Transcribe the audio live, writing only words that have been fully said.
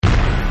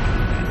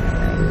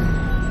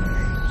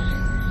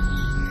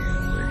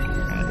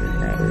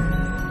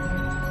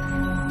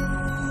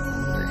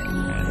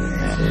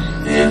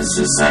This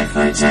is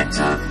Sci-Fi Tech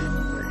Talk.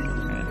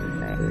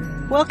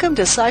 Welcome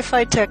to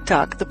Sci-Fi Tech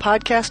Talk, the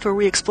podcast where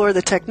we explore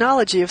the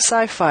technology of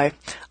sci-fi.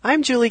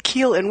 I'm Julie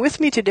Keel, and with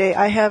me today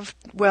I have,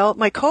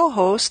 my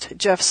co-host,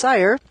 Jeff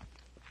Sire.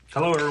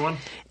 Hello, everyone.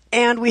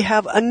 And we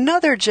have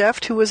another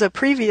Jeff who was a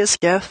previous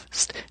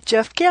guest,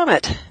 Jeff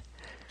Gamet.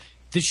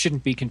 This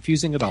shouldn't be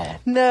confusing at all.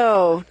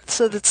 No.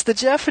 So it's the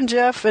Jeff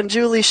and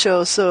Julie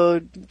show. So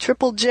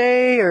Triple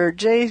J or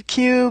J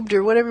cubed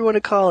or whatever you want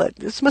to call it.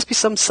 This must be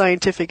some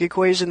scientific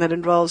equation that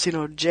involves,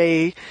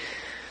 J.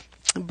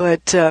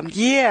 But,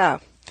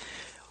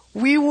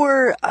 we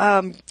were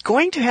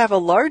going to have a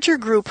larger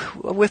group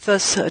with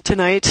us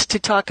tonight to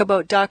talk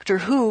about Doctor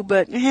Who,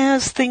 but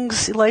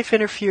as life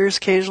interferes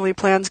occasionally,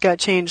 plans got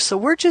changed. So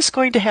we're just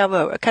going to have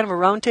a kind of a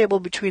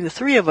roundtable between the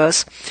three of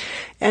us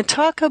and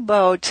talk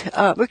about,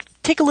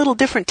 take a little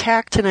different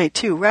tack tonight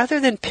too. Rather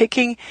than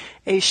picking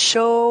a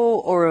show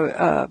or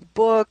a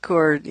book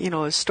or,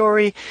 a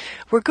story,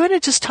 we're going to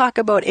just talk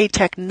about a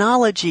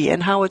technology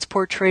and how it's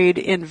portrayed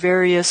in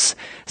various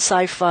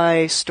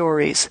sci-fi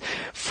stories.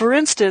 For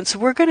instance,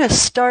 we're going to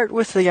start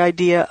with the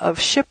idea of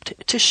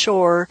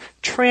ship-to-shore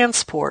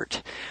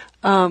transport.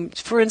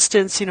 For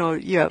instance,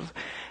 you have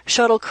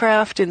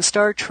shuttlecraft in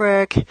Star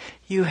Trek.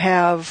 You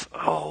have,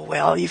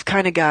 you've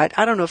kind of got,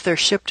 I don't know if they're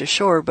ship to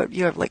shore, but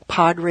you have like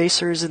pod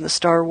racers in the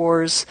Star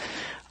Wars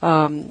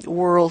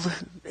world.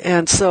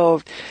 And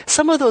so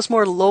some of those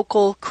more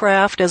local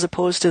craft as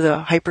opposed to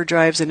the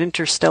hyperdrives and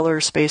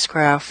interstellar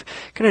spacecraft.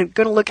 Going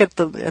to look at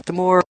the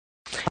more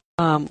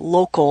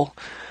local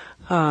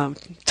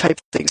type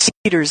things,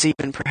 speeders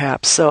even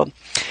perhaps. So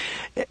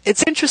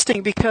it's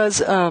interesting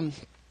because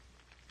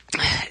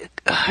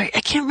I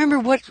can't remember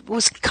what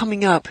was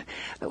coming up,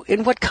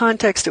 in what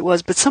context it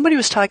was, but somebody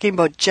was talking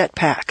about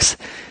jetpacks.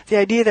 The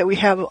idea that we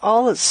have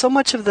so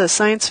much of the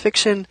science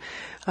fiction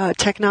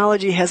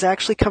technology has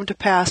actually come to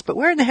pass, but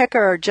where in the heck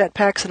are our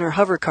jetpacks and our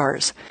hover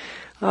cars?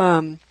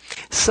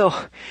 So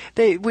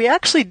we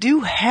actually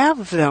do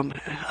have them,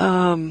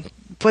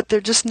 but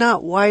they're just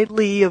not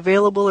widely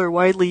available or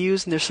widely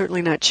used, and they're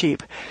certainly not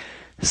cheap.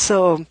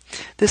 So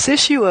this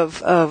issue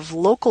of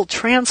local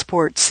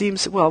transport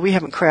seems, we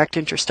haven't cracked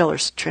interstellar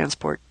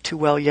transport too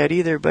well yet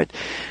either, but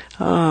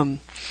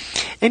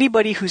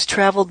anybody who's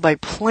traveled by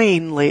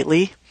plane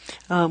lately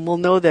will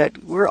know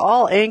that we're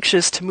all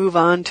anxious to move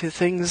on to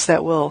things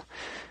that will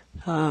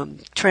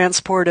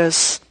transport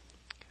us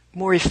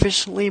more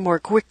efficiently, more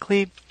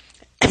quickly.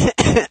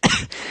 And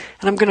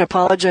I'm going to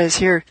apologize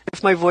here.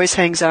 If my voice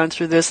hangs on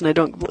through this and I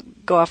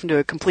don't go off into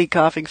a complete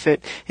coughing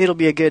fit, it'll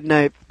be a good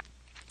night.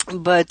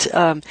 But,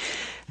 some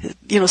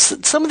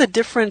of the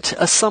different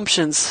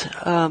assumptions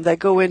that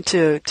go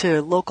into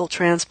local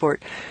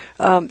transport.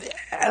 And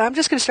I'm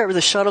just going to start with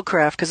the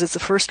shuttlecraft because it's the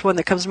first one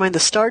that comes to mind,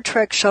 the Star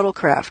Trek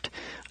shuttlecraft.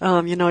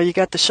 You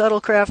got the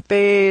shuttlecraft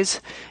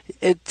bays.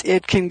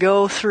 It can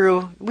go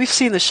through. We've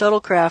seen the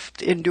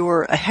shuttlecraft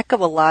endure a heck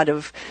of a lot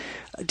of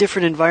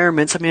different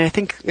environments. I mean, I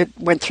think it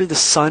went through the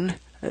sun.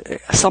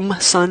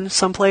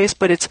 Someplace,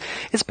 but it's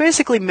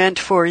basically meant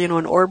for,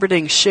 an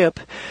orbiting ship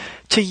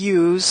to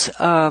use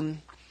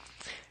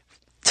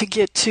to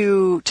get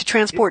to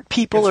transport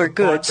people or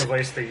goods. It's the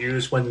device they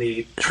use when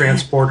the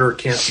transporter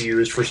can't be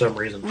used for some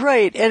reason.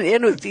 Right, and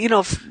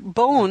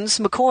Bones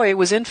McCoy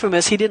was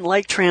infamous. He didn't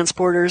like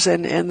transporters,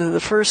 and in the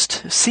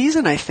first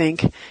season, I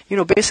think,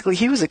 basically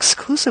he was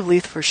exclusively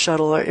for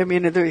shuttle. I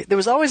mean, there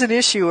was always an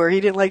issue where he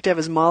didn't like to have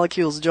his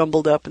molecules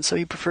jumbled up, and so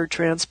he preferred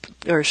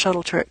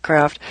shuttle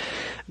craft.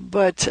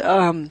 But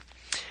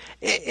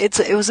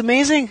it was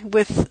amazing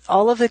with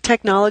all of the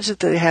technology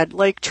that they had,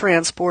 like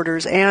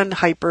transporters and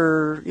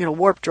hyper,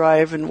 warp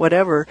drive and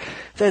whatever,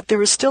 that there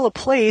was still a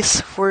place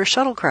for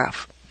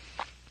shuttlecraft.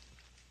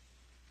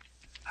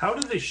 How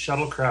do the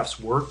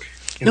shuttlecrafts work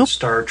in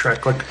Star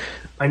Trek? Like,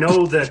 I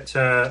know that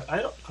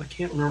I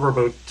can't remember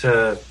about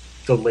the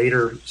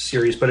later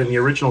series, but in the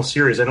original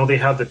series, I know they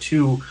have the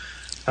two.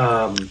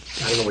 I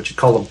don't know what you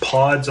call them,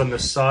 pods on the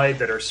side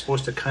that are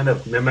supposed to kind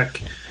of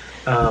mimic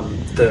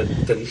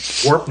the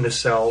warp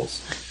nacelles,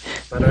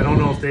 but I don't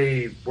know if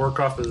they work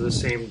off of the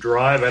same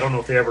drive. I don't know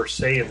if they ever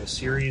say in the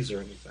series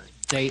or anything.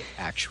 They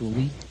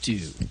actually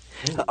do.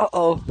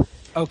 Uh-oh.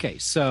 Okay,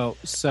 so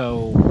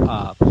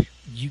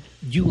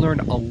you learn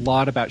a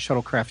lot about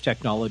shuttlecraft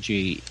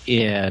technology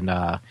in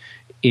the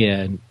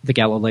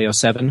Galileo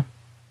 7,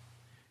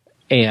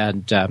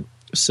 and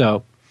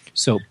so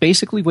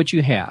basically what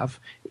you have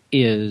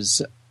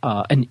is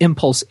an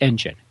impulse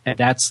engine, and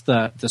that's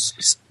the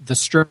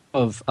strip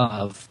of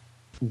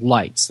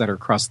lights that are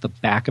across the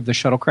back of the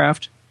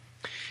shuttlecraft,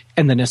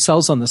 and the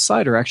nacelles on the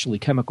side are actually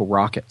chemical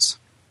rockets.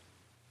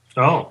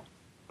 Oh,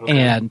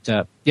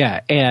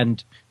 okay.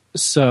 And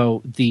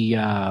so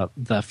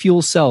the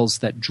fuel cells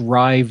that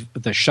drive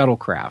the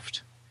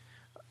shuttlecraft,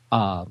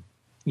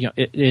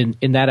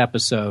 in that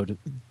episode,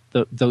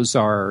 those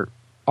are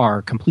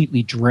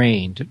completely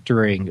drained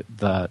during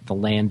the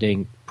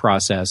landing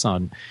process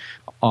on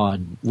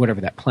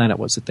whatever that planet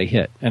was that they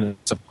hit, and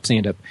so they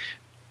end up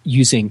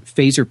using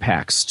phaser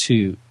packs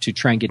to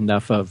try and get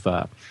enough of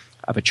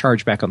a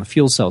charge back on the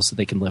fuel cells so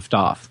they can lift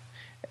off.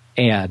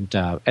 and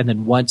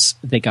then once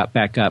they got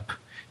back up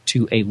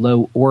to a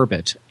low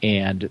orbit,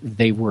 and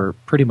they were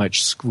pretty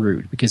much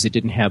screwed because it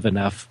didn't have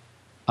enough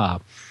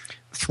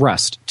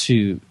thrust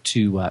to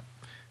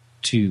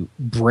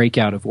break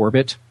out of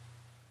orbit.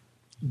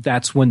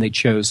 That's when they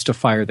chose to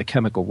fire the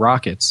chemical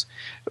rockets,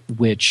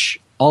 which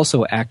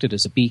also acted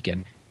as a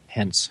beacon,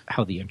 hence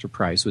how the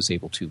Enterprise was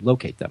able to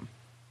locate them.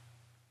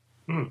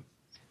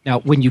 Now,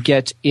 when you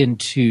get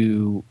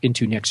into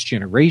Next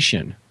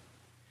Generation,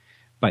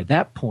 by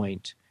that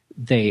point,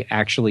 they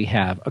actually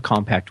have a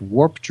compact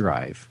warp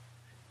drive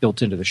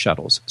built into the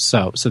shuttles,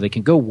 so they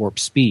can go warp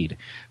speed.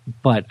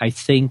 But I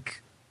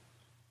think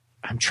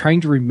I'm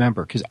trying to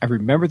remember, because I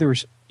remember there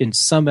was in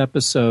some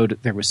episode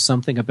there was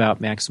something about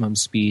maximum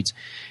speeds,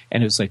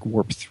 and it was like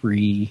warp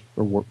 3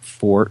 or warp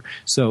 4.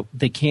 So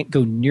they can't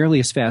go nearly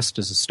as fast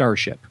as a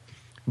starship,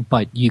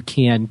 but you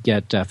can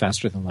get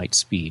faster than light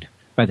speed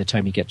by the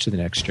time you get to the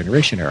Next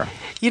Generation era.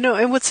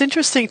 And what's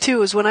interesting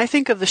too is when I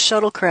think of the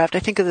shuttlecraft, I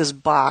think of this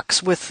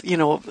box with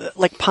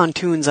like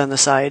pontoons on the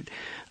side.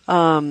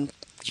 Do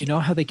you know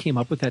how they came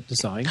up with that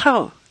design?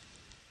 How?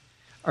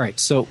 All right,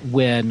 so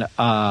when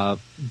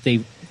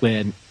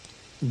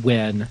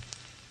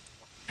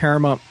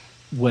Paramount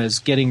was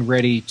getting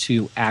ready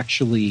to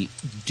actually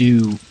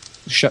do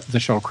the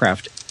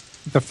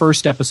shuttlecraft, the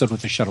first episode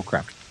with the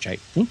shuttlecraft, which I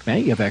think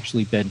may have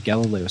actually been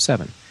Galileo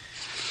 7,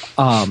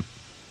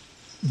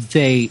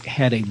 they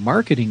had a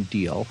marketing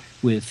deal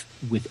with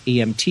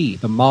AMT,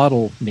 the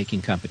model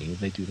making company.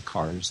 They do the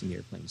cars and the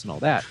airplanes and all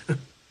that.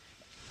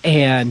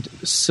 And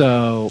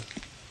so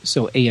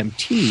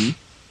AMT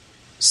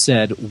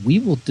said, we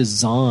will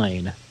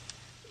design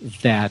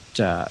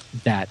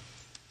that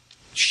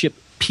ship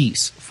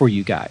piece for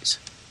you guys,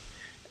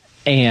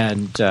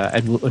 and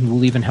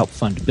we'll even help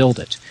fund build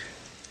it.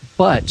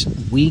 But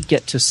we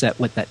get to set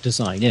what that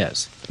design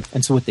is.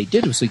 And so what they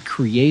did was they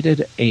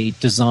created a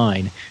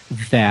design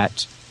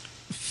that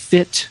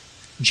fit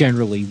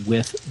generally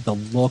with the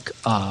look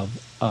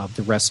of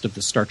the rest of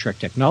the Star Trek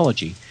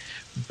technology,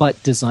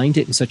 but designed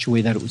it in such a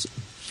way that it was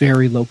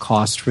very low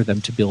cost for them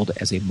to build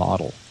as a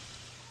model.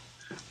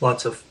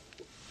 Lots of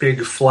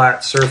big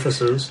flat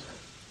surfaces.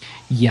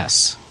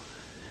 Yes.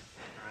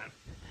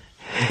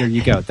 There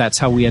you go. That's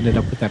how we ended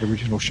up with that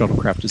original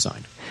shuttlecraft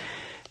design.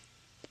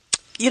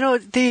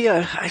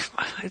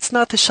 It's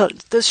not the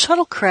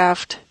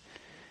shuttlecraft.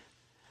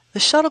 The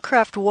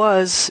shuttlecraft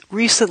was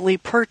recently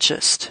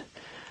purchased.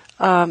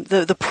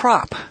 The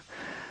prop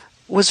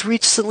was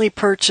recently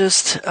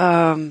purchased,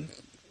 and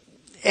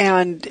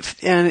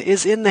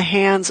is in the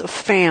hands of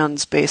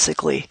fans,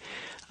 basically.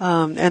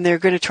 And they're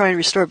going to try and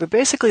restore it. But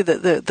basically,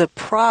 the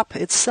prop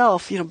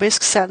itself,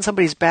 basically sat in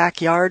somebody's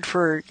backyard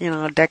for,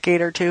 a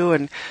decade or two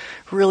and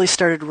really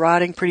started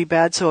rotting pretty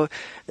bad. So,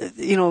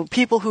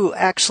 people who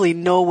actually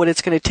know what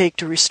it's going to take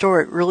to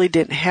restore it really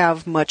didn't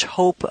have much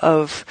hope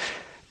of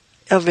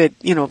it,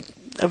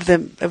 of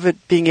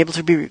it being able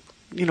to be,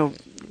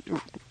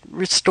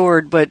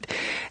 restored. But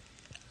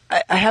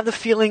I have the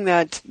feeling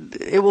that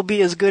it will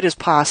be as good as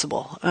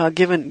possible,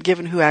 given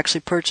who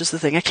actually purchased the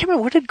thing. I can't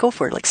remember what did it go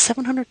for. Like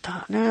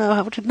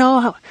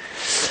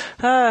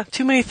 $700.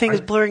 Too many things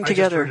blurring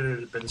together. I just heard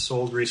it had been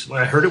sold recently.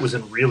 I heard it was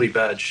in really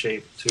bad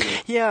shape too.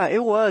 Yeah,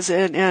 it was,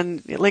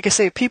 and like I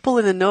say, people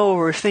in the know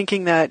were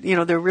thinking that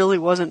there really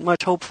wasn't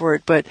much hope for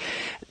it. But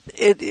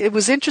it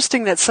was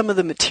interesting that some of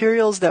the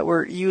materials that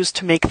were used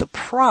to make the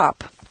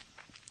prop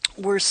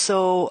were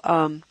so.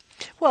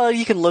 Well,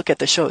 you can look at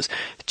the shows.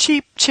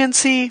 Cheap,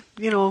 chintzy,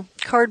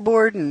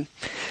 cardboard, and,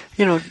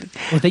 Well,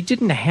 they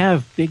didn't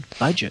have big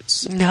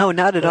budgets. No,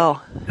 not at all.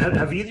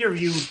 Have either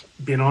of you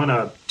been on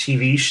a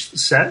TV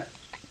set?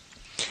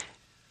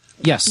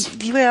 Yes.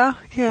 Yeah.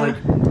 Like,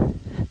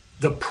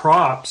 the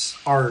props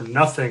are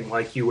nothing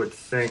like you would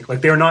think.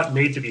 Like, they're not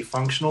made to be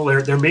functional.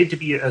 They're made to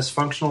be as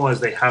functional as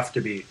they have to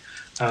be.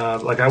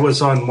 Like, I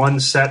was on one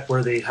set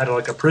where they had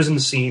like a prison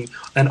scene,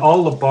 and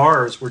all the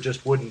bars were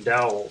just wooden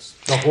dowels.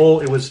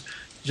 It was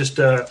just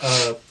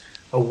a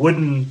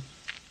wooden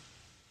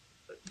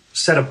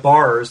set of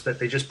bars that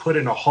they just put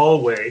in a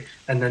hallway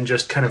and then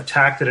just kind of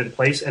tacked it in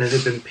place, and it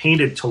had been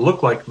painted to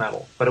look like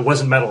metal, but it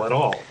wasn't metal at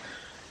all.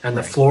 And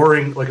the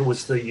flooring, like it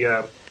was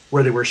the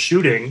where they were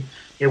shooting,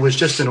 it was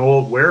just an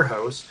old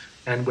warehouse,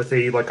 and with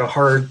a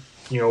hard,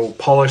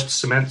 polished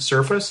cement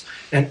surface,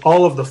 and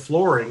all of the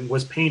flooring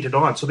was painted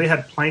on. So they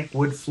had plank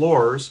wood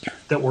floors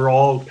that were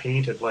all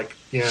painted.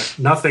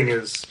 Nothing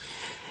is.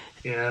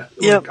 Yeah,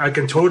 yep. I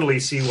can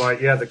totally see why.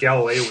 Yeah, the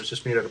Galileo was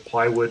just made out of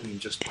plywood and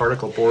just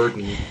particle board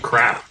and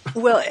crap.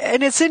 Well,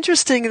 and it's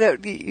interesting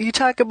that you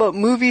talk about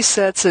movie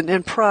sets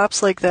and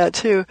props like that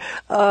too.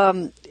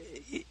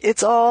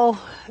 It's all.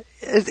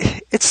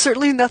 It's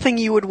certainly nothing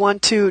you would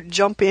want to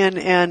jump in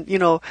and,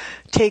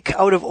 take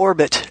out of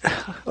orbit,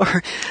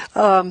 or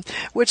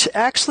which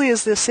actually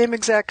is the same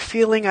exact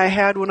feeling I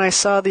had when I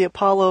saw the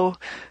Apollo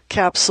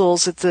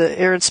capsules at the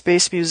Air and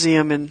Space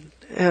Museum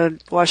in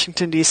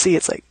Washington, D.C.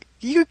 It's like,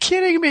 you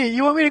kidding me?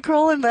 You want me to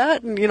crawl in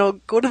that and,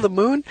 go to the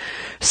moon?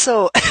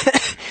 So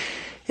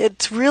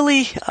it's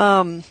really,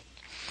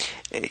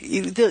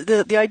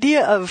 the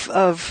idea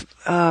of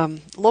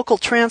local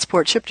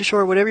transport, ship to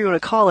shore, whatever you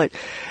want to call it,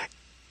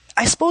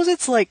 I suppose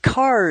it's like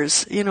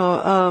cars.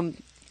 The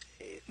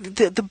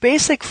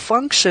basic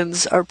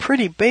functions are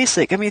pretty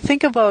basic. I mean,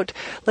 think about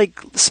like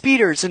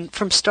speeders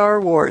from Star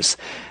Wars.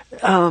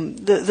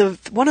 The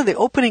one of the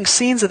opening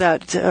scenes of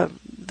that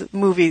the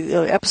movie,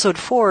 Episode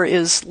 4,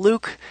 is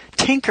Luke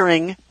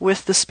tinkering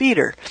with the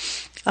speeder.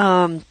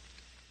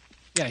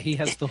 Yeah, he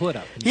has the hood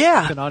up.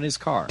 Yeah, on his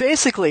car.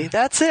 Basically,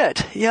 that's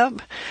it.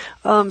 Yep.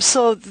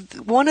 So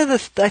one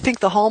of I think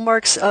the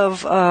hallmarks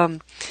of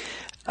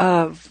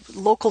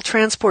local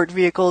transport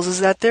vehicles is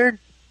that they're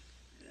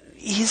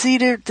easy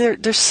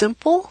they're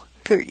simple.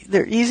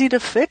 They're easy to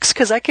fix,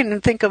 because I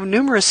can think of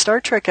numerous Star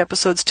Trek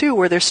episodes too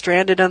where they're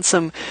stranded on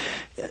some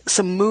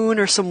moon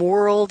or some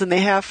world, and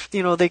they have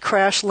they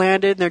crash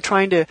landed and they're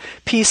trying to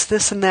piece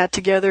this and that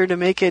together to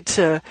make it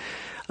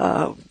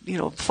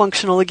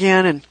functional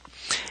again. And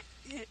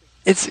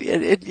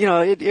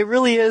it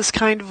really is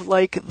kind of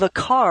like the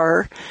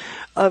car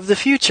of the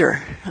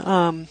future,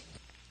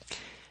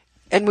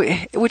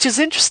 which is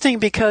interesting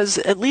because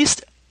at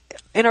least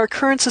in our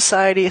current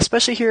society,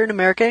 especially here in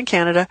America and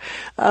Canada,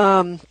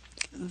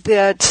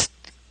 that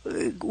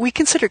we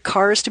consider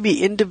cars to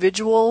be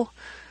individual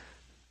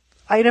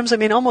items. I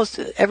mean, almost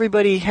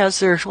everybody has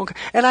their own car.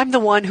 And I'm the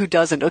one who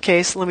doesn't,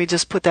 okay? So let me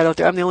just put that out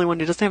there. I'm the only one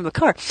who doesn't have a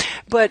car.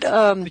 But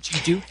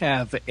you do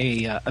have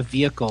a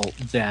vehicle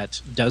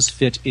that does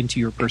fit into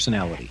your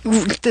personality.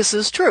 This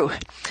is true.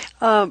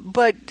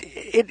 But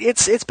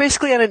it's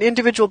basically on an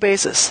individual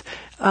basis.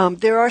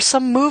 There are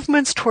some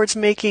movements towards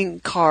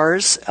making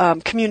cars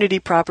community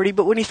property,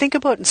 but when you think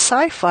about in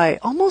sci-fi,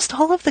 almost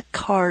all of the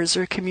cars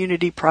are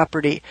community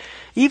property.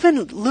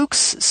 Even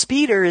Luke's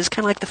speeder is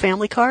kind of like the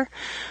family car.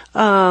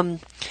 The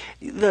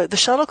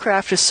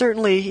shuttlecraft is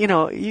certainly,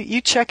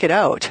 you check it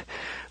out.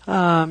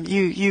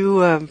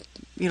 You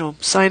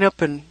sign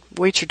up and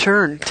wait your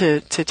turn to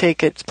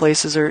take it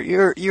places, or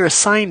you're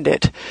assigned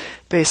it,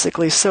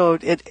 basically. So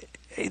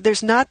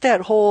there's not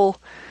that whole.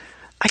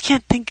 I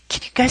can't think.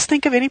 Can you guys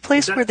think of any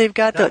place where they've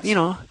got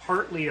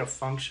partly a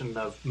function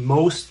of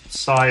most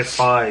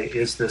sci-fi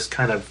is this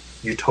kind of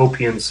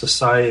utopian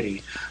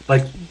society.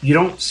 Like, you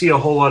don't see a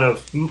whole lot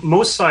of.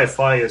 Most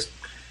sci-fi is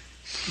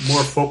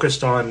more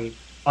focused on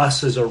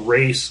us as a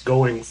race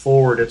going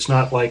forward. It's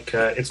not like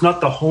it's not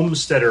the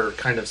homesteader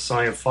kind of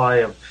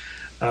sci-fi.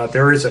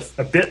 There is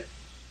a bit.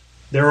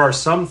 There are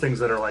some things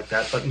that are like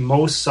that, but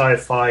most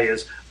sci-fi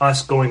is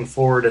us going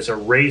forward as a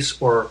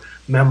race or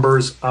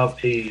members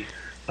of a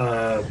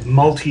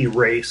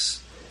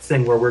multi-race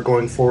thing where we're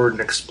going forward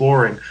and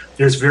exploring.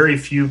 There's very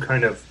few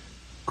kind of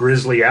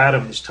Grizzly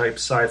Adams type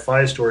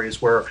sci-fi stories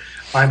where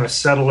I'm a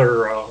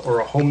settler or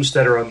a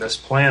homesteader on this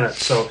planet.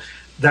 So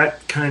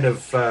that kind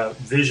of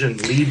vision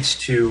leads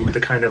to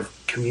the kind of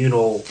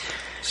communal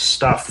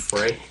stuff,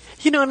 right?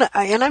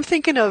 And I'm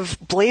thinking of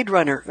Blade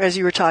Runner as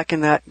you were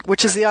talking that,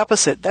 which is the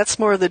opposite. That's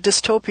more the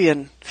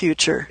dystopian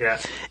future.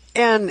 Yeah.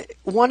 And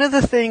one of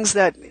the things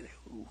that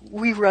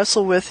we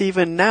wrestle with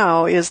even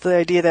now is the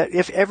idea that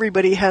if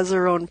everybody has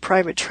their own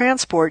private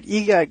transport,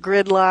 you got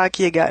gridlock,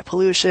 you got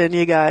pollution,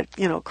 you got,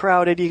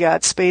 crowded, you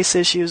got space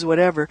issues,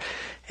 whatever.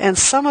 And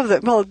some of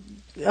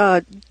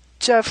the,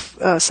 Jeff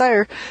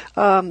Sire,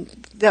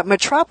 that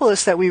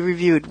Metropolis that we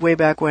reviewed way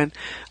back when,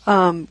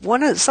 some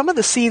of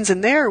the scenes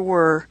in there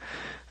were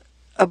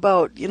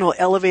about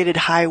elevated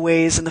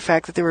highways and the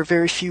fact that there were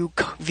very few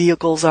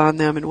vehicles on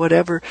them and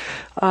whatever.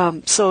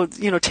 So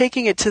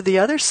taking it to the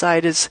other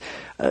side is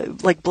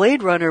like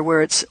Blade Runner,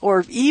 where it's,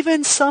 or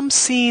even some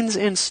scenes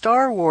in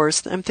Star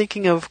Wars. I'm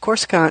thinking of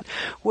Coruscant,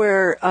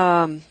 where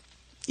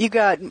you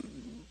got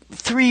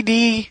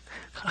 3D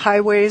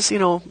highways,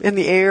 in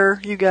the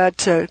air. You got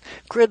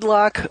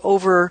gridlock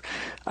over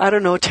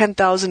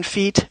 10,000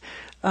 feet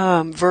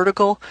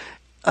vertical.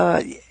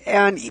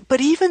 But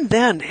even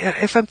then,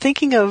 if I'm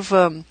thinking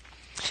of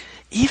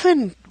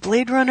even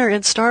Blade Runner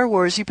and Star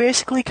Wars, you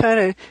basically kind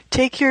of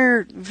take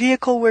your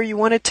vehicle where you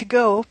want it to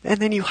go,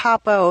 and then you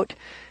hop out,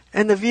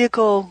 and the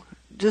vehicle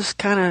just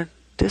kind of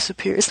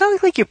disappears. It's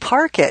not like you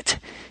park it.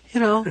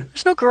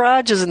 There's no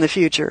garages in the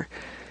future.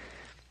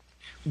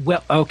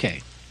 Well,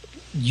 okay,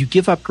 you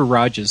give up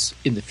garages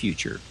in the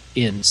future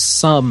in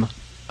some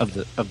of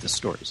the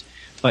stories,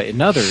 but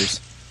in others,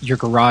 your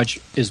garage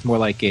is more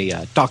like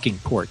a docking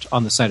port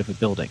on the side of a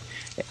building.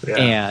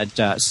 Yeah.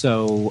 And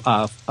so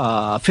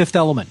Fifth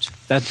Element,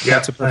 that's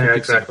a perfect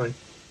example. Exactly.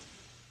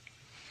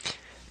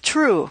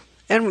 True.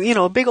 And,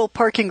 a big old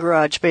parking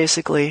garage,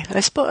 basically. I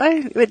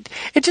suppose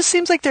it just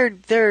seems like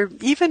they're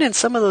even in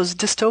some of those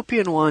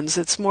dystopian ones,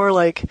 it's more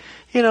like,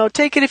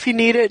 take it if you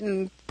need it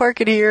and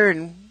park it here,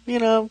 and,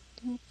 there'll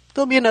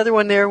be another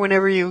one there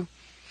whenever you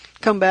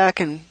come back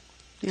and,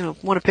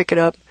 want to pick it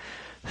up.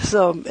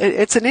 So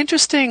it's an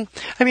interesting,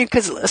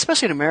 because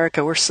especially in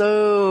America, we're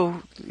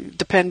so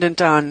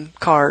dependent on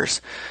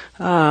cars.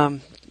 Your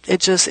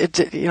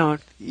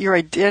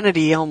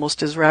identity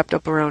almost is wrapped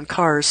up around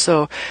cars.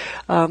 So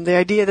the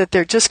idea that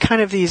they're just kind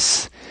of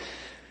these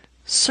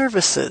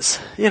services,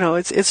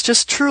 it's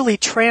just truly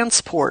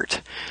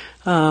transport.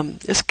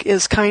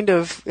 is kind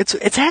of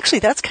it's actually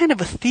that's kind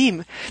of a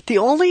theme. The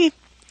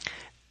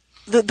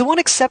one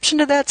exception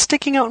to that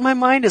sticking out in my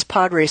mind is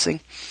pod racing.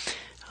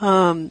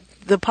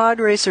 The pod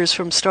racers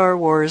from Star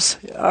Wars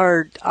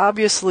are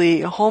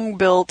obviously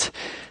home-built,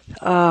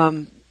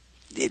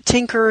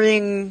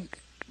 tinkering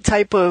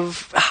type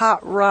of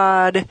hot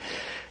rod.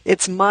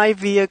 It's my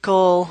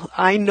vehicle.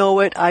 I know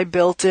it. I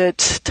built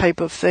it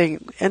type of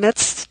thing. And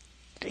that's,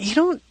 I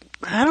don't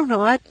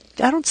know. I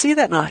don't see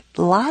that in a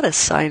lot of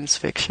science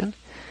fiction.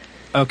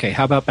 Okay,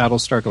 how about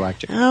Battlestar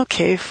Galactica?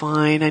 Okay,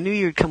 fine. I knew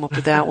you'd come up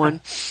with that one.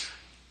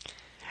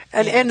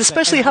 And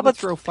especially, how about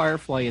throw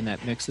Firefly in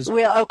that mix as well?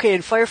 Well, okay,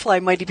 and Firefly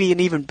might be an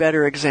even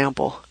better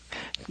example.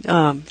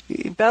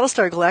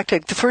 Battlestar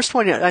Galactica, the first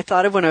one I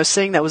thought of when I was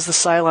saying that was the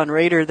Cylon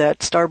Raider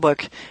that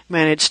Starbuck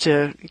managed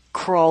to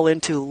crawl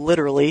into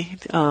literally,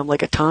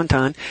 like a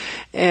tauntaun,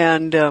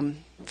 and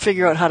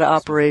figure out how to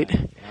operate.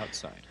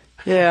 Outside.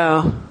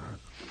 Yeah.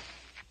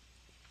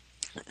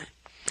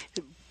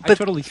 I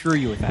totally threw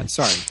you with that,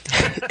 sorry.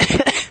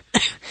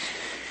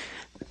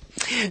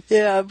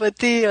 Yeah, but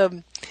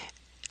the...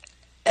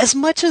 as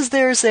much as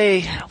there's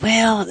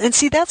and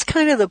see, that's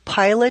kind of the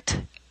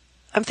pilot.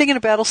 I'm thinking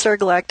of Battlestar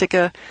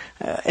Galactica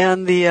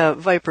and the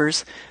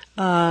Vipers,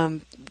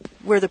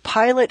 where the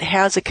pilot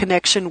has a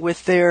connection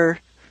with their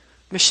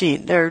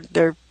machine,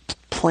 their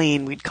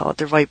plane, we'd call it,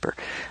 their Viper.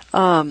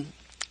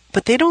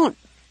 But they don't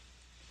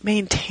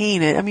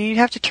maintain it. I mean, you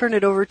have to turn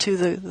it over to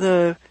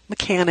the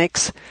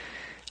mechanics.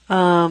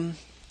 I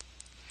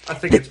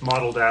think it's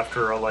modeled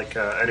after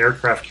an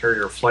aircraft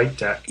carrier flight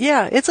deck.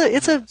 Yeah, it's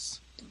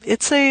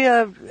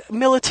a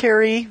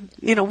military.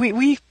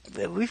 We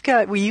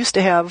used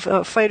to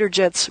have fighter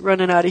jets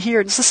running out of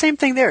here, and it's the same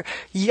thing there.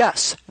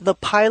 Yes, the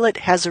pilot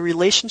has a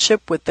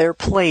relationship with their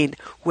plane.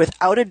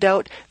 Without a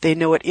doubt, they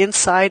know it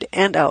inside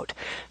and out.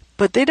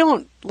 But they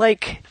don't,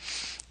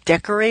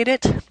 decorate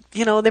it.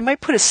 They might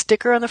put a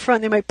sticker on the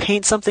front, they might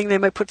paint something, they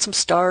might put some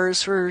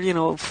stars for,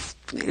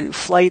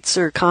 flights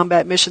or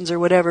combat missions or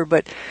whatever,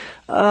 but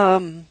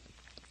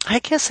I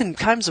guess in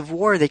times of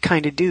war they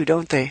kind of do,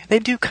 don't they? They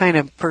do kind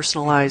of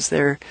personalize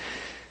their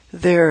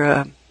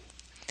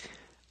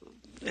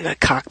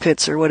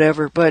cockpits or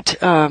whatever, but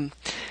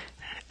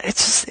it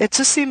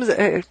just seems,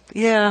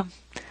 yeah.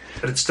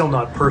 But it's still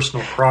not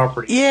personal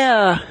property.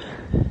 Yeah,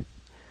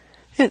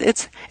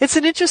 it's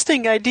an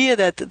interesting idea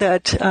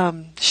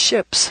that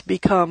ships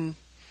become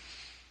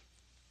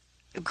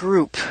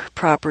group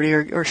property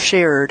or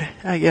shared,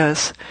 I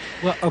guess.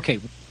 Well,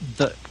 okay,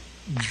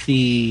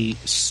 the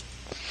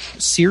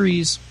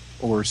series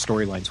or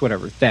storylines,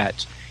 whatever,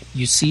 that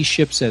you see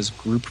ships as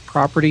group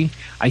property,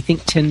 I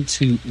think tend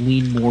to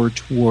lean more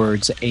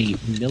towards a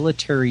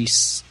military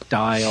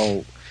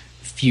style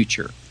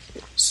future.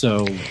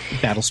 So,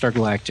 Battlestar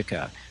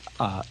Galactica,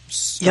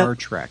 Star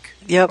Trek.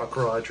 Yep. Buck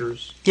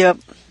Rogers. Yep.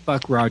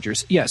 Buck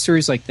Rogers. Yeah,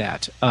 series like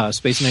that.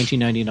 Space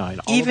 1999.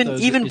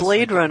 Even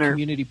Blade Runner.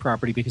 Community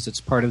property because it's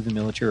part of the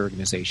military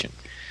organization.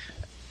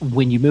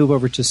 When you move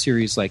over to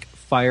series like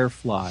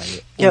Firefly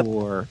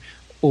or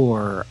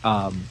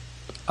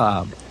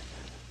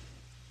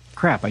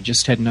crap, I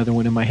just had another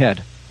one in my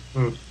head.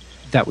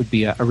 That would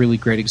be a really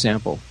great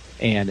example,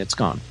 and it's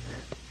gone.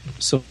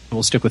 So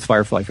we'll stick with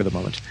Firefly for the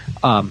moment.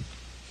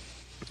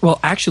 Well,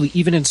 actually,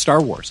 even in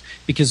Star Wars,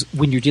 because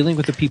when you're dealing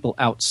with the people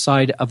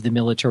outside of the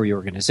military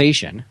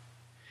organization,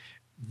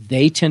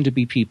 they tend to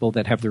be people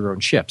that have their own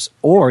ships,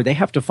 or they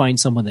have to find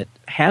someone that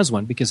has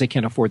one because they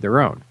can't afford their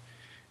own.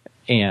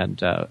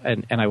 And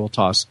I will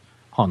toss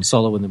Han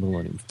Solo and the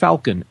Millennium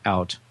Falcon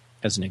out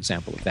as an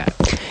example of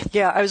that.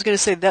 Yeah, I was going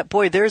to say that.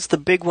 Boy, there's the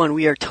big one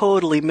we are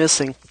totally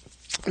missing.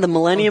 The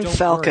Millennium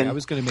Falcon. Worry, I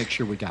was going to make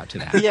sure we got to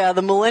that. Yeah,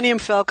 the Millennium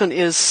Falcon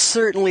is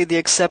certainly the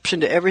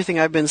exception to everything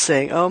I've been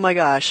saying. Oh my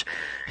gosh.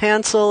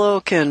 Han Solo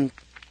can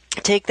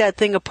take that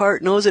thing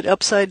apart, nose it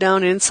upside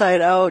down,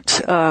 inside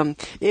out.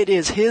 It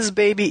is his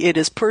baby. It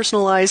is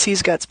personalized.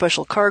 He's got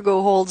special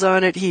cargo holds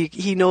on it.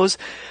 He knows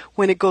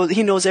when it goes.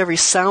 He knows every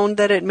sound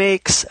that it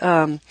makes.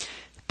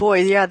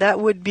 Boy, yeah, that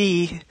would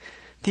be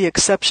the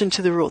exception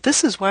to the rule.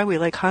 This is why we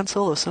like Han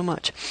Solo so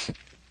much.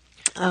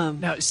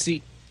 Now,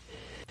 see,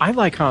 I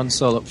like Han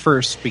Solo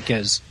first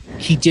because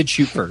he did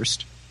shoot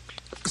first.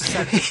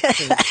 Second,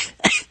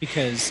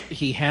 because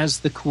he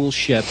has the cool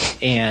ship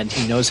and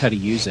he knows how to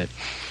use it.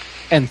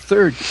 And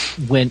third,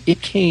 when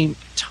it came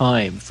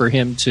time for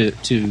him to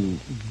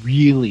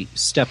really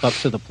step up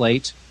to the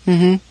plate,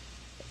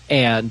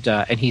 and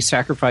he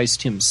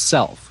sacrificed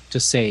himself to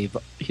save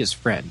his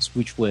friends,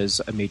 which was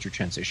a major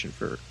transition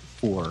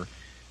for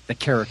the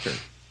character.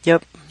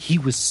 Yep. He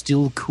was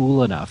still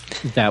cool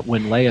enough that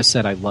when Leia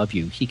said, "I love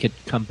you," he could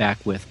come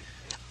back with,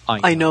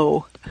 I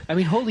know. I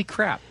mean, holy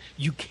crap.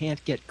 You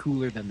can't get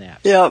cooler than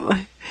that.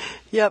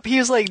 Yep. He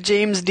was like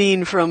James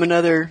Dean from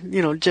another,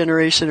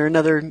 generation or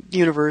another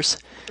universe.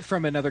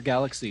 From another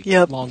galaxy.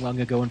 Yep. Long,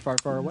 long ago and far,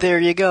 far away. There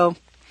you go.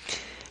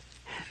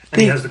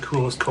 And he has the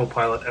coolest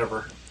co-pilot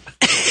ever.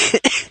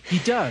 He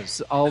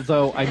does,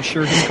 although I'm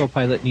sure his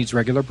co-pilot needs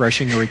regular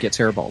brushing or he gets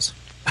hairballs.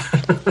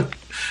 a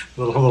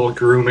little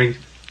grooming.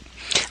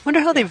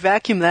 Wonder how they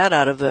vacuum that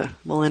out of the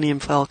Millennium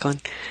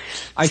Falcon.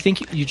 I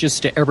think you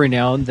just every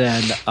now and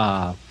then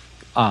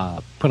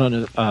put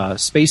on a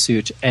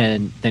spacesuit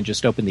and then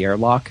just open the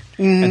airlock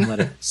and let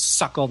it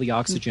suck all the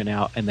oxygen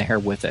out and the hair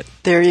with it.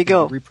 There you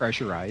go.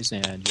 Repressurize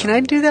and. Can I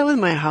do that with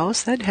my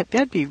house?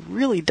 That'd be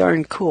really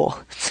darn cool.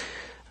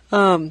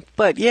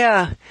 But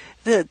yeah,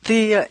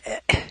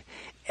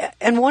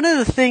 and one of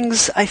the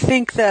things I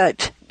think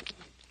that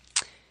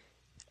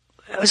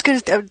I was going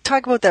to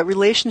talk about that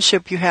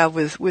relationship you have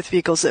with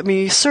vehicles. I mean,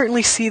 you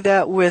certainly see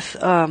that with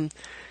the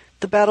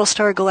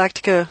Battlestar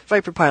Galactica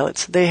Viper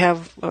pilots. They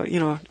have,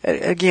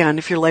 again,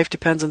 if your life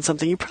depends on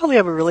something, you probably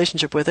have a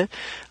relationship with it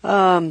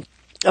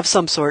of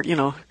some sort,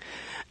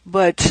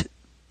 But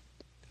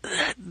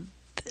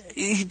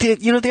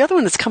the other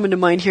one that's coming to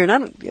mind here,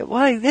 and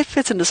it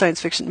fits into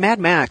science fiction, Mad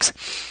Max.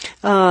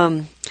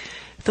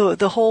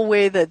 The whole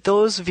way that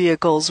those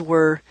vehicles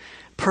were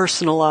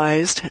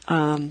personalized.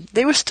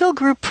 They were still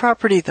group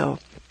property, though,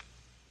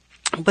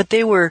 but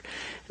they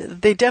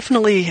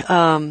definitely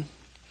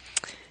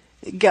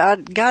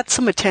got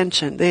some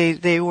attention.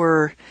 They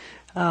were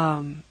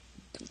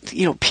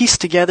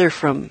pieced together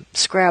from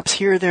scraps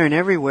here, there, and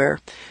everywhere,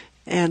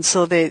 and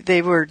so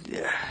they were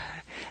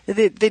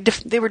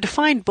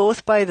defined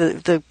both by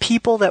the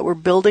people that were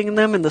building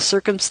them and the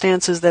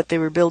circumstances that they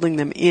were building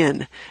them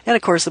in, and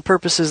of course the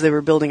purposes they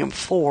were building them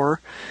for.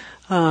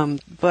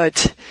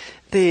 But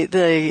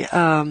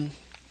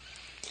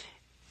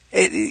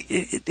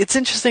it's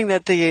interesting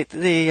that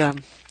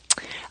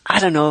I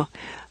don't know,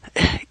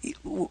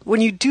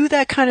 when you do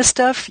that kind of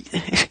stuff,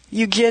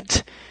 you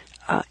get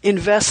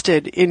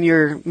invested in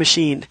your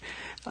machine.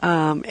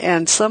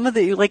 And some of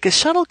like a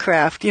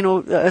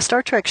shuttlecraft, a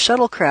Star Trek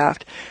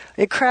shuttlecraft,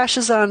 it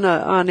crashes on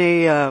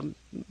a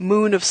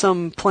moon of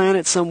some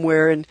planet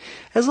somewhere, and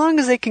as long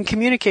as they can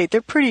communicate,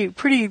 they're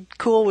pretty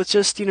cool with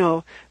just,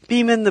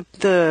 beaming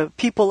the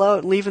people out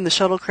and leaving the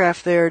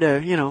shuttlecraft there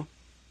to,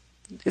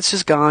 it's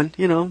just gone,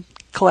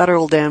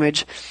 collateral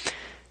damage.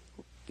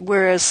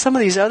 Whereas some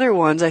of these other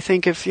ones, I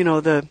think if,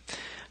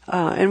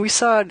 and we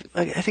saw it,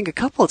 I think a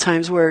couple of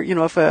times where,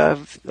 if a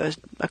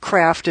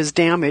craft is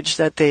damaged,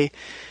 that they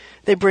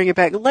bring it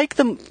back. Like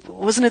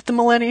wasn't it the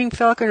Millennium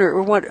Falcon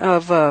or what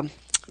of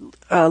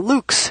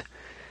Luke's?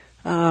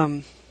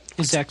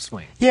 His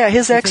X-Wing. Yeah,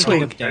 his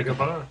X-Wing.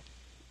 Dagobah.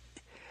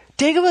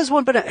 Dagoba's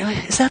one, but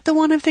is that the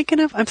one I'm thinking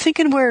of? I'm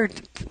thinking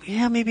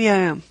maybe I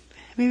am.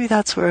 Maybe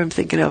that's where I'm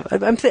thinking of.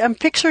 I'm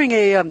picturing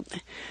a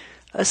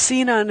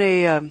scene on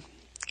a.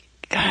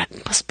 God,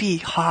 it must be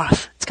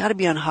Hoth. It's got to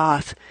be on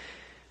Hoth.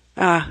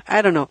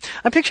 I don't know.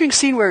 I'm picturing a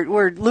scene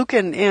where Luke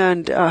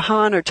and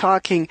Han are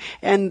talking,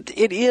 and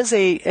it is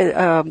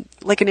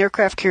like an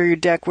aircraft carrier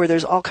deck where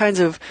there's all kinds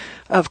of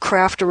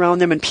craft around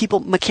them and people,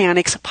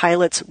 mechanics,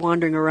 pilots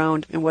wandering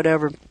around and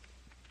whatever.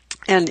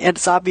 And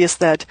it's obvious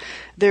that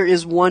there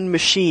is one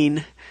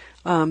machine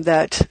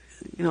that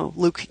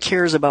Luke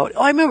cares about.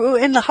 Oh, I remember.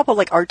 And how about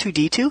like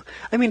R2-D2?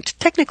 I mean,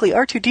 technically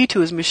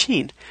R2-D2 is a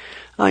machine.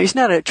 He's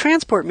not a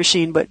transport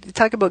machine, but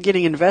talk about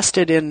getting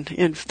invested in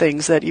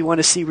things that you want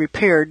to see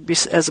repaired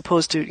as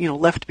opposed to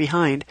left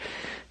behind.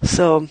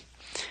 So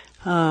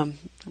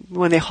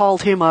when they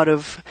hauled him out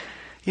of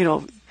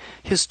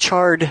his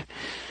charred.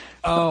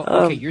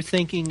 Oh, okay. You're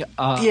thinking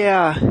of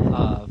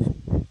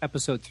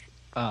episode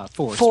 4.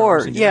 Star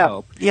Wars: A New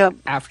Hope. Yeah.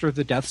 After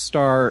the Death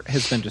Star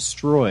has been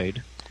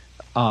destroyed.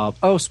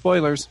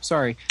 Spoilers.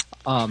 Sorry.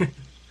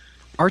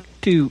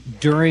 R2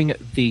 during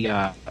the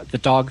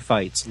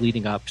dogfights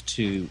leading up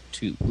to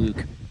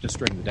Luke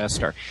destroying the Death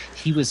Star,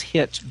 he was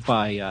hit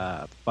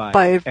by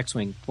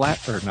X-wing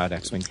not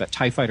X-wing, but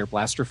TIE Fighter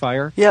blaster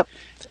fire. Yep.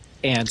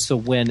 And so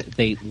when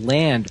they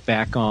land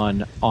back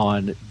on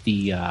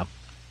the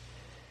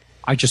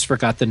I just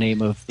forgot the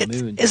name of the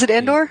moon. Is it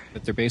Endor?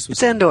 That their base was.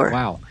 It's Endor.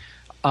 Wow.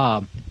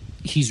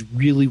 He's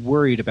really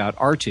worried about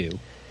R2,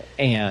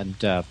 and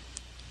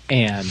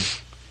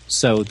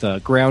so the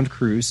ground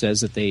crew says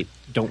that they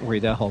don't worry,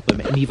 they'll help him.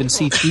 And even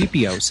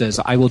C-3PO says,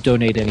 I will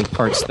donate any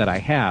parts that I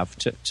have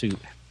to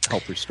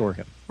help restore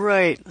him.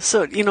 Right.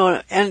 So,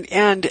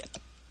 and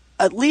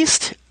at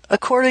least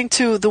according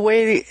to the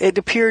way it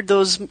appeared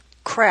those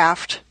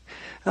craft,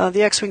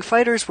 the X-Wing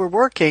fighters were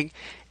working,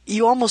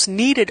 you almost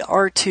needed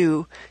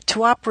R2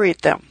 to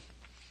operate them,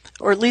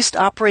 or at least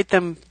operate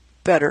them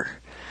better.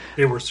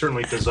 They were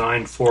certainly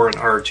designed for an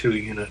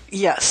R2 unit.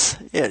 Yes,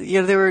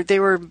 they were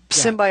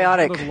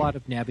symbiotic. A lot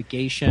of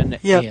navigation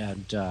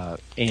and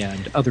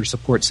other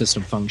support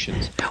system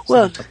functions.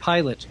 Well, so the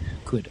pilot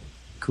could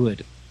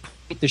put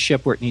the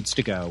ship where it needs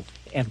to go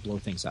and blow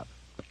things up.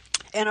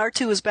 And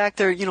R2 was back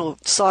there,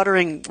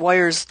 soldering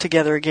wires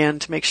together again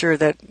to make sure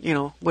that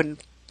when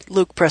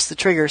Luke pressed the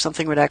trigger,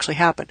 something would actually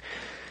happen.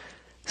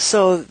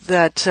 So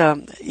that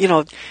and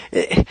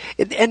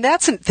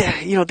that's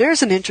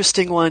there's an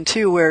interesting one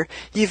too, where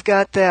you've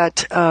got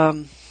that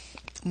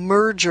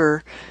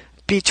merger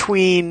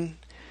between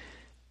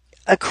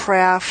a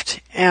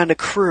craft and a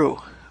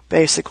crew,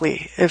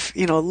 basically. If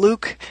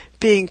Luke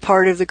being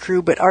part of the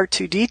crew, but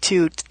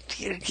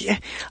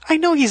R2-D2, I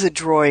know he's a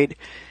droid,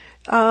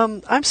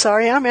 I'm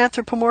sorry, I'm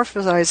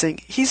anthropomorphizing.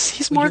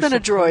 He's more than a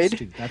droid.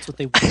 To. That's what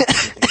they wanted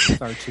with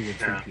R2 and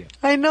 3PO.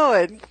 I know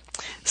it.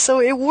 So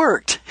it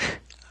worked.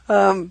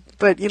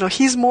 But,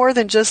 he's more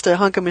than just a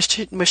hunk of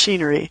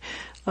machinery.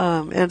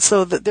 And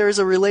so there's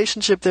a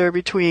relationship there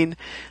between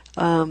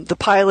the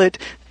pilot,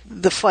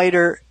 the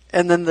fighter,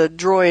 and then the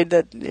droid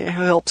that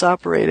helps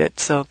operate it.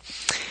 So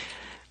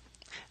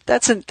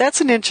that's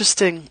an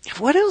interesting.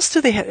 What else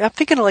do they have? I'm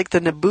thinking of like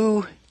the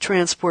Naboo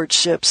transport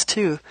ships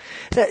too.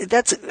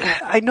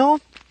 I know.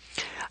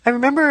 I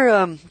remember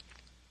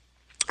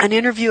an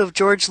interview of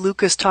George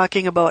Lucas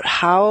talking about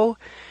how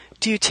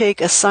do you take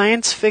a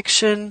science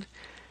fiction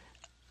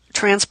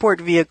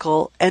transport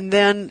vehicle and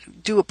then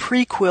do a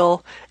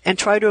prequel and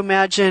try to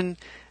imagine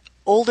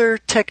older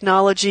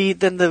technology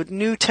than the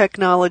new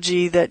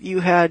technology that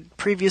you had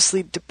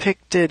previously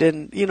depicted,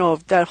 and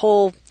that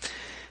whole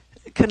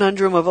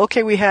conundrum of,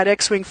 okay, we had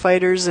X-wing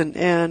fighters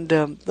and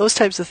those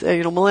types of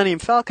Millennium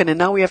Falcon, and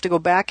now we have to go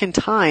back in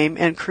time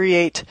and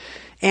create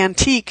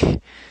antique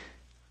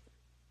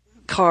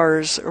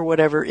cars or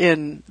whatever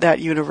in that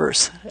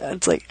universe.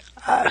 It's like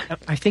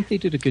I think they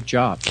did a good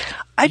job.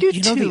 I do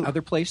too. too. The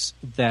other place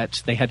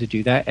that they had to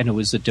do that, and it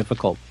was a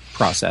difficult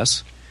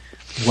process,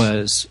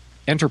 was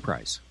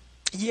Enterprise.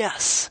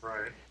 Yes.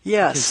 Right.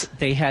 Yes. Because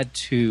they had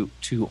to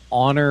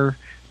honor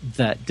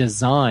the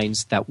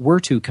designs that were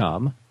to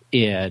come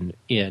in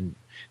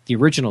the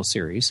original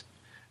series,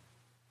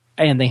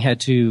 and they had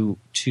to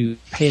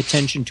pay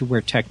attention to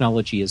where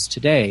technology is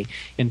today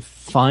and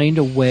find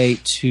a way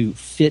to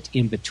fit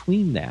in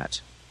between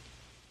that.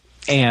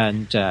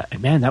 And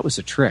man, that was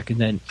a trick.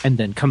 And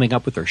then coming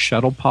up with their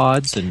shuttle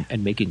pods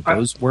and making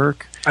those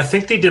work. I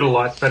think they did a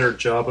lot better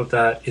job of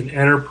that in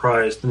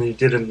Enterprise than they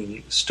did in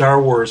the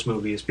Star Wars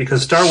movies,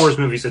 because Star Wars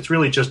movies, it's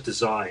really just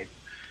design.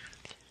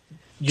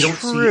 You don't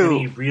see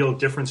any real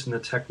difference in the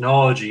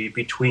technology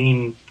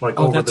between over the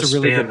span. That's a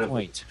really good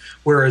point.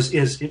 Whereas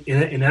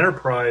in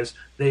Enterprise,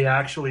 they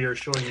actually are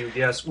showing you,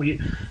 yes, we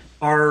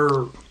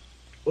are,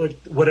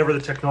 whatever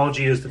the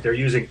technology is that they're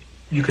using,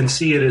 you can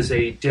see it as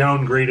a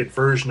downgraded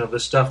version of the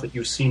stuff that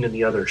you've seen in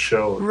the other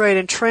shows. Right,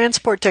 and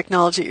transport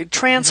technology,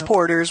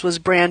 transporters was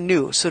brand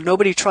new, so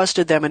nobody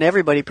trusted them, and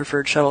everybody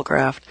preferred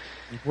shuttlecraft.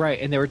 Right,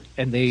 and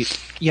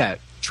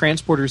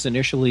transporters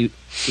initially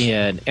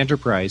in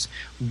Enterprise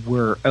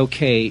were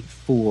okay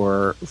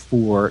for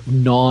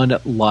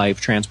non-live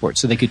transport,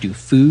 so they could do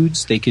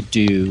foods, they could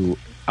do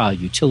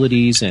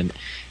utilities and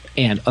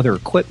other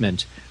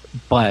equipment,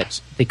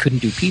 but they couldn't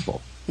do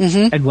people.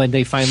 Mm-hmm. And when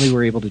they finally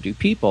were able to do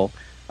people,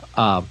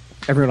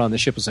 everyone on the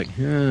ship was like,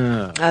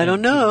 I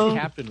don't know. The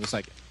captain was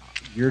like,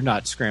 you're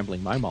not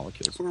scrambling my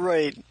molecules.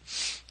 Right.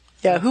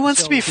 Yeah, who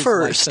wants to be his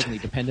first? Life suddenly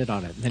depended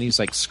on it. And then he's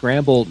like,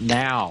 scramble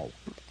now.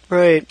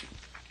 Right.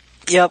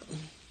 Yep.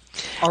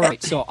 All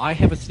right, so I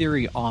have a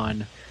theory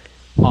on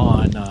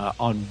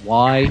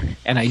why,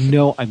 and I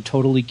know I'm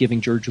totally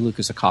giving George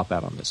Lucas a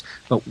cop-out on this,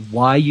 but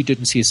why you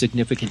didn't see a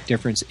significant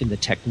difference in the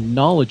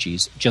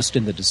technologies, just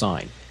in the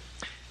design.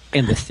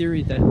 And the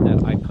theory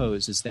that I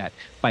pose is that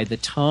by the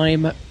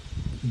time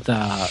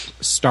the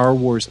Star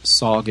Wars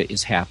saga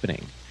is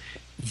happening,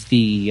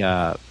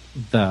 the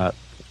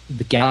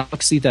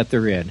galaxy that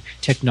they're in,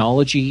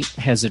 technology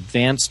has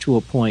advanced to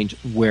a point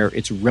where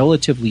it's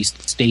relatively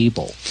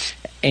stable,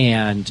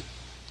 and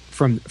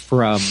from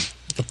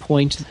the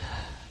point,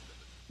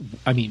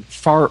 I mean,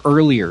 far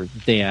earlier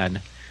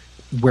than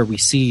where we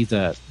see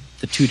the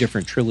two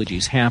different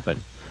trilogies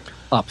happen,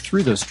 up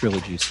through those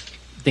trilogies,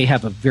 they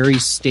have a very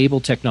stable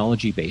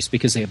technology base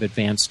because they have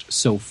advanced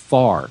so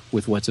far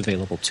with what's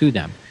available to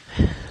them.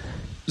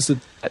 So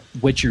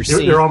what you're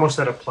seeing, they're almost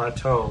at a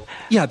plateau.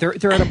 Yeah,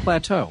 they're at a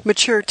plateau.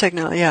 Mature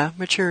technology,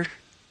 mature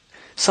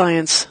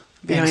science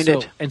behind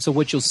it. And so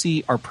what you'll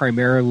see are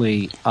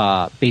primarily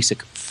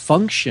basic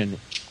function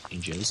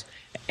changes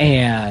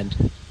and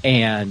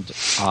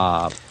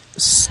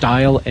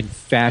style and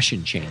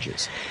fashion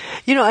changes.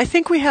 I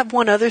think we have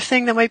one other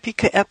thing that might be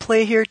at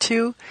play here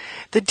too.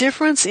 The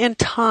difference in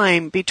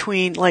time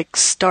between like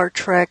Star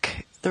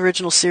Trek, the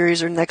original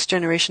series, or Next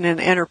Generation, and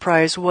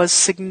Enterprise was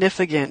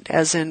significant,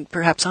 as in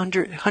perhaps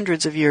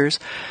hundreds of years.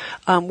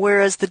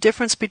 Whereas the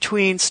difference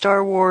between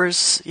Star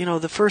Wars,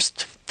 the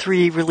first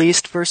three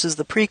released versus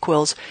the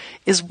prequels,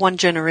 is one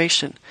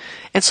generation.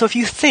 And so if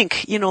you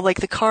think, like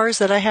the cars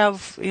that I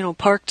have,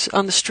 parked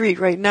on the street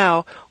right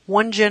now,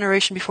 one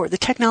generation before, the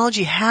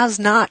technology has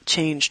not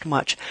changed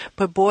much,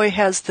 but boy,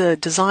 has the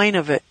design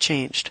of it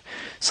changed.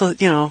 So,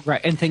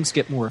 Right, and things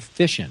get more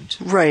efficient.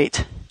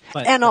 Right.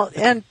 But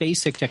and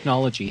basic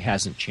technology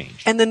hasn't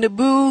changed. And the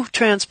Naboo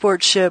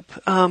transport ship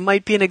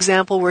might be an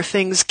example where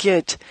things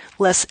get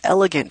less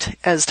elegant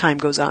as time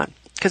goes on.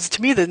 Because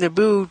to me, the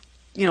Naboo,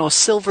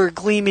 silver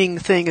gleaming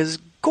thing is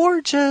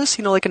gorgeous.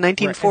 Like a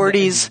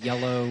 1940s and the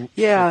yellow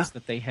ships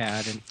that they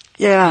had,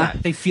 Yeah.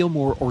 They feel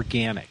more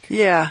organic.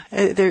 Yeah,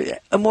 they're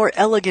a more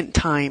elegant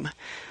time.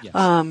 Yes.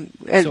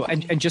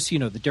 And just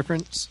the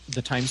difference,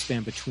 the time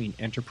span between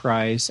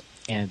Enterprise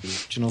and the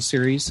original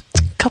series,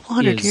 a couple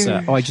hundred years.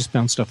 I just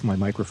bounced off my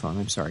microphone.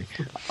 I'm sorry.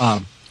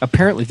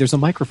 Apparently, there's a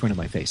microphone in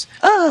my face.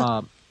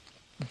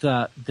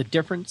 The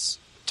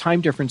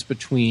time difference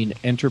between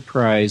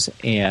Enterprise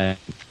and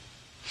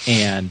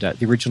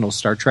the original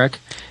Star Trek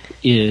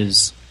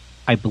is,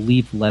 I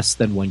believe, less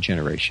than one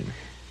generation.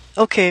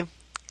 Okay.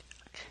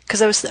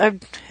 Because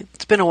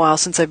it's been a while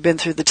since I've been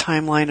through the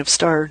timeline of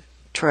Star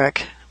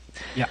Trek.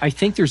 Yeah, I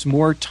think there's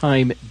more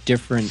time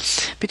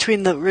difference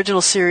between the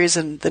original series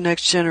and the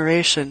Next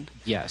Generation.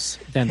 Yes,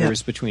 than there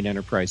is between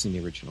Enterprise and the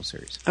original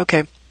series.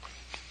 Okay.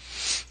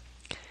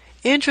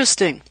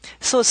 Interesting.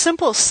 So a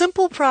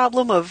simple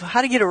problem of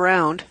how to get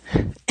around.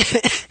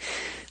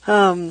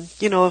 And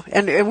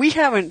we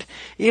haven't,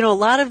 a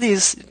lot of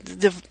these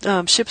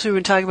ships we've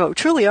been talking about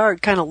truly are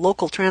kind of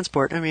local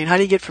transport. I mean, how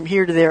do you get from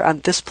here to there on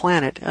this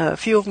planet? A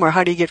few of them are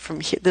how do you get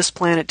from this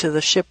planet to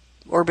the ship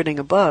orbiting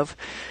above?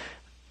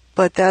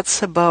 But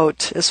that's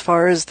about as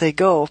far as they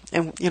go.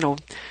 And,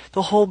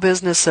 the whole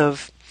business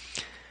of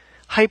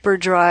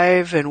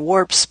hyperdrive and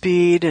warp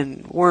speed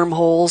and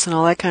wormholes and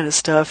all that kind of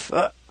stuff.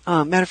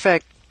 Matter of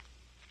fact,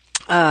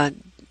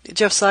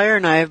 Jeff Sire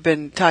and I have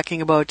been talking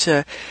about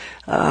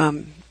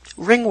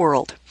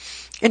Ringworld.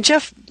 And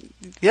Jeff,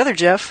 the other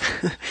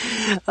Jeff,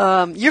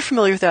 you're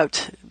familiar with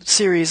that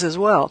series as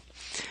well.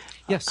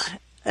 Yes.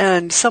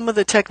 And some of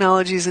the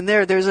technologies in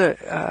there's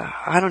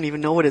I don't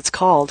even know what it's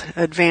called,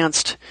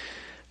 advanced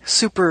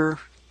super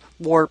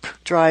warp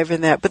drive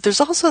in that. But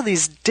there's also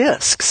these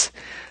discs.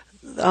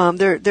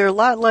 They're a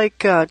lot like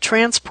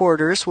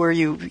transporters, where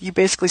you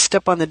basically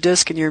step on the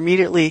disc and you're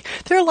immediately.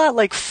 They're a lot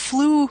like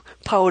flu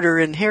powder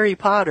in Harry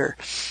Potter.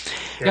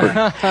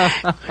 Yeah.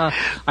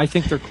 I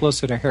think they're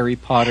closer to Harry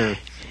Potter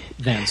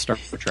than Star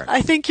Trek.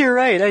 I think you're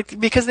right,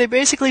 because they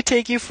basically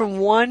take you from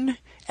one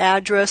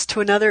address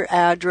to another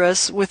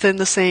address within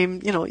the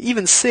same,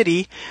 even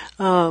city,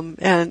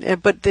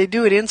 but they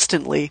do it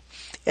instantly.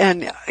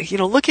 And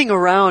looking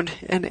around,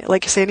 and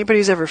like I say, anybody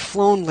who's ever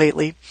flown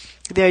lately,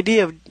 the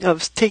idea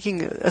of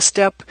taking a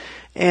step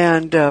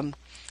and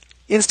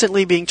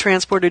instantly being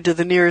transported to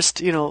the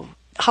nearest,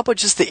 how about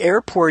just the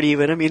airport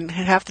even? I mean,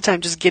 half the time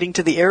just getting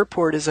to the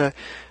airport is a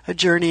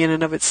journey in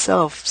and of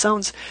itself.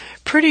 Sounds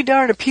pretty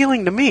darn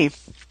appealing to me.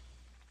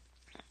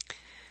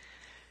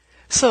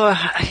 So,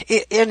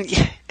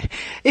 it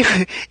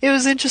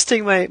was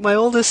interesting. My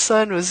oldest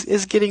son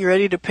is getting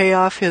ready to pay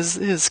off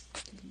his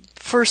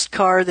first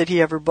car that he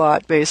ever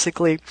bought,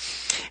 basically.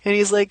 And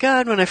he's like,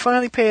 God, when I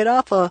finally pay it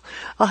off, I'll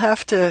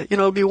have to,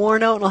 it'll be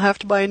worn out and I'll have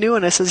to buy a new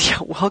one. I says, yeah,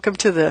 welcome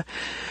to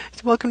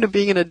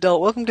being an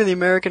adult. Welcome to the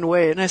American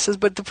way. And I says,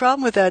 but the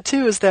problem with that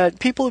too is that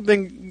people have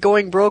been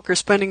going broke or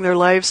spending their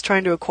lives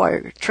trying to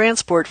acquire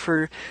transport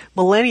for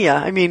millennia.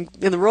 I mean,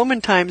 in the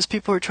Roman times,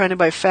 people were trying to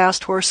buy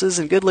fast horses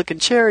and good-looking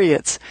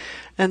chariots.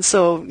 And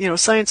so,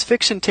 science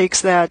fiction takes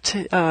that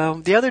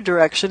the other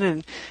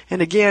direction.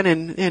 And again,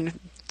 in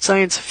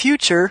science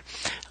future,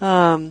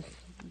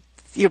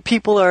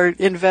 people are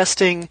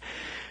investing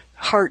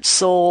heart,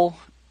 soul,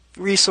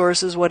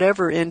 resources,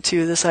 whatever,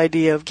 into this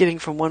idea of getting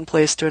from one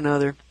place to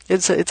another.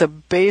 It's a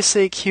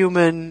basic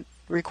human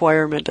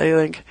requirement, I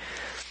think.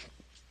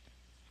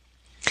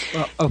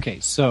 Well,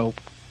 okay, so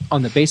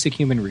on the basic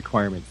human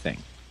requirement thing,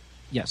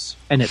 yes,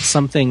 and it's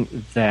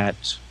something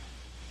that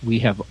we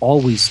have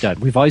always done.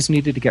 We've always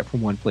needed to get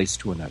from one place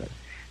to another.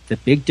 The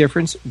big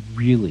difference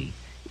really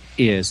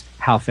is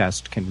how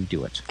fast can we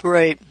do it?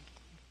 Right.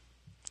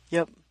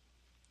 Yep.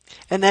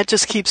 And that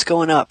just keeps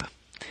going up.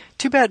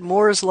 Too bad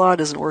Moore's Law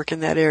doesn't work in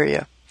that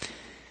area.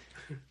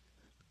 Oh,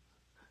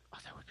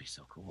 that would be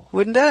so cool.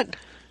 Wouldn't that?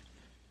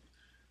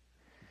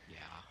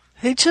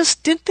 Yeah.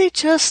 Didn't they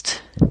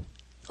just...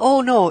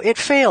 Oh, no, it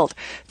failed.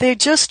 They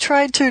just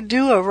tried to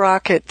do a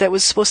rocket that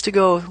was supposed to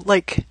go,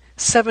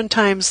 7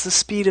 times the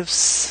speed of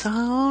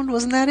sound.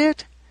 Wasn't that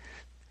it?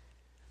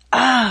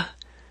 What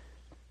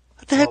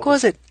the heck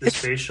was it? The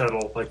space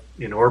shuttle,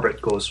 in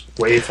orbit, goes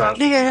way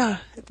faster. Yeah,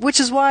 which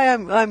is why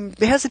I'm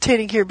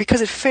hesitating here, because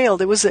it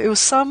failed. It was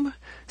some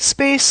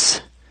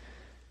space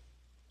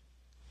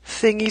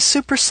thingy,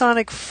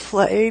 supersonic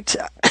flight.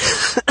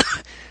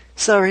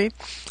 Sorry,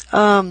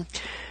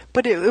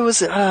 but it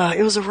was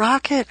a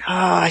rocket.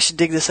 I should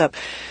dig this up.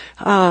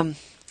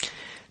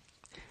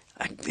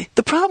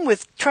 The problem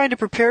with trying to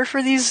prepare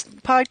for these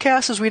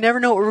podcasts is we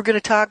never know what we're going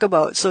to talk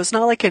about. So it's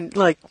not like I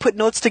can put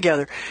notes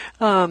together.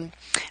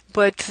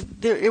 But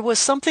it was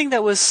something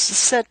that was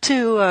set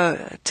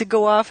to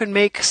go off and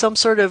make some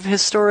sort of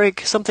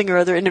historic something or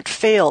other, and it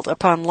failed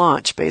upon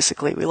launch.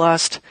 Basically, we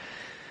lost.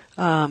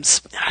 I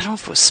don't know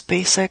if it was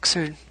SpaceX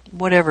or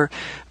whatever,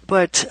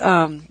 but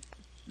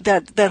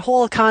that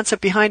whole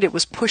concept behind it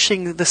was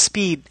pushing the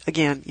speed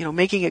again.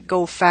 Making it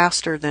go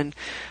faster than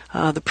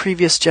the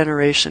previous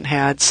generation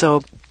had.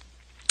 So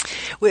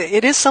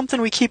it is something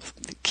we keep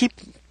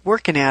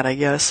working at, I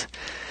guess.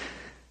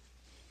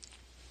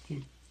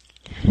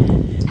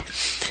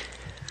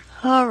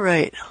 All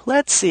right,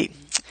 let's see.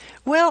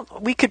 Well,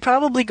 we could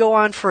probably go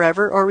on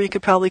forever, or we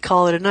could probably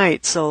call it a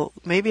night. So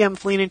maybe I'm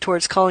leaning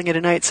towards calling it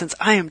a night, since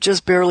I am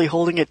just barely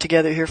holding it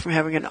together here from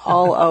having an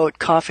all-out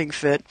coughing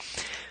fit.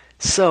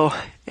 So,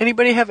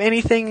 anybody have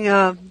anything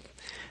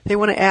they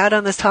want to add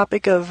on this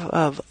topic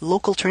of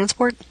local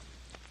transport?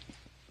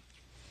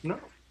 No.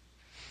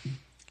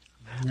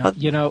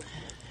 You know,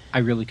 I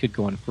really could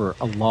go on for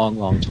a long,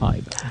 long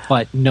time.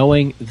 But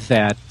knowing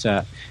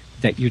that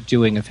that you're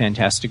doing a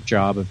fantastic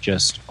job of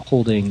just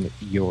holding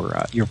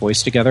your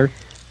voice together,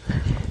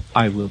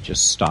 I will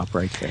just stop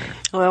right there.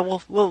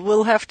 Well,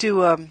 we'll have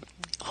to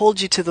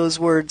hold you to those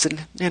words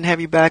and have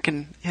you back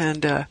and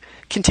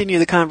continue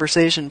the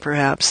conversation,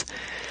 perhaps.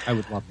 I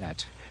would love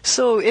that.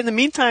 So, in the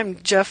meantime,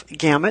 Jeff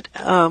Gamet,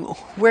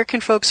 where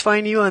can folks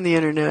find you on the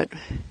internet?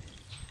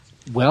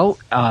 Well,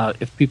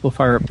 if people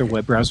fire up their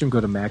web browser and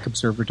go to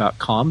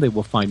macobserver.com, they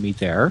will find me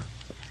there.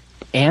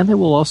 And they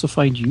will also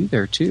find you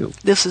there, too.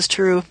 This is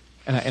true.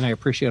 And I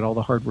appreciate all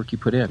the hard work you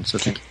put in, so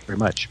thank you very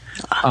much.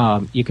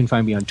 You can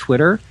find me on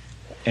Twitter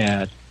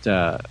at,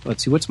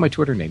 let's see, what's my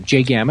Twitter name?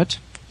 JGamet.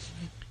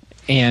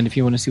 And if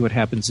you want to see what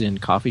happens in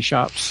coffee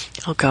shops,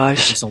 oh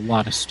gosh, there's a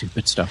lot of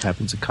stupid stuff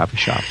happens in coffee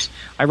shops.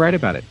 I write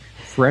about it.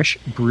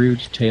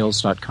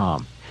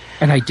 freshbrewedtales.com.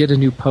 And I did a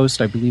new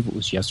post, I believe it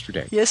was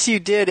yesterday. Yes, you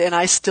did, and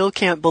I still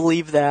can't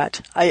believe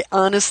that. I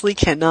honestly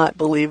cannot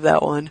believe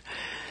that one.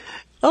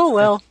 Oh,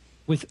 well.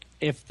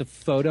 If the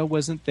photo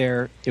wasn't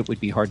there, it would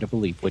be hard to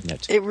believe, wouldn't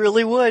it? It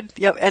really would.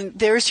 Yep, and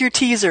there's your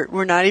teaser.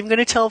 We're not even going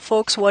to tell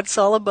folks what it's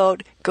all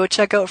about. Go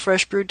check out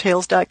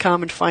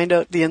freshbrewedtales.com and find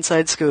out the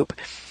inside scoop.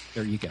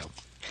 There you go.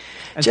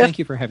 And Jeff, thank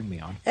you for having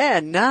me on.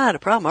 And not a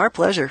problem. Our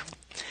pleasure.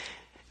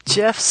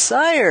 Jeff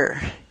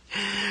Sire,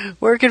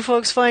 where can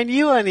folks find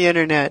you on the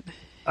internet?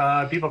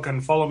 People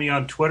can follow me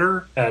on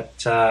Twitter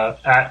at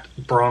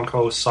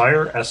Bronco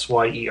Sire,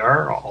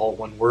 S-Y-E-R, all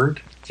one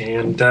word.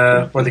 And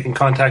or they can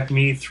contact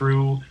me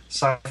through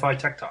Sci-Fi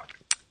Tech Talk.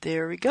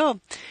 There we go.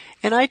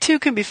 And I, too,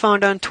 can be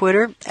found on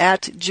Twitter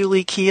at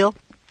Julie Kuehl,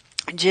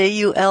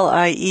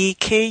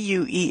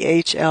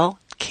 JuliekUEHL,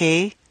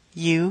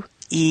 KUEHL.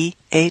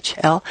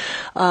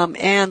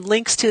 And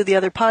links to the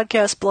other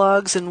podcast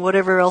blogs and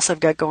whatever else I've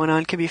got going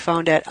on can be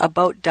found at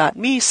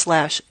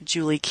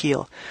about.me/Julie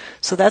Kuehl.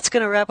 So that's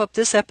going to wrap up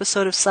this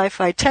episode of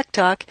Sci-Fi Tech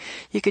Talk.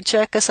 You can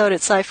check us out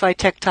at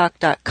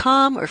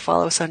sci-fi-tech-talk.com or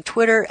follow us on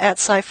Twitter at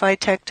Sci-Fi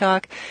Tech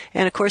Talk.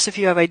 And of course, if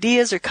you have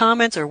ideas or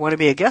comments or want to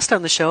be a guest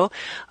on the show,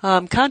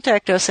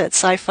 contact us at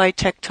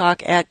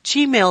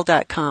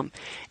sci-fi-tech-talk@gmail.com.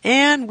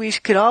 And we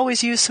could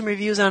always use some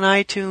reviews on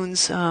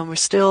iTunes. We're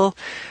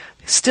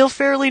still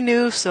fairly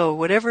new, so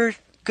whatever,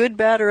 good,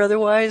 bad, or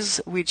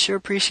otherwise, we'd sure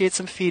appreciate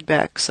some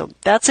feedback. So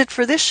that's it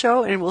for this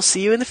show, and we'll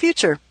see you in the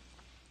future.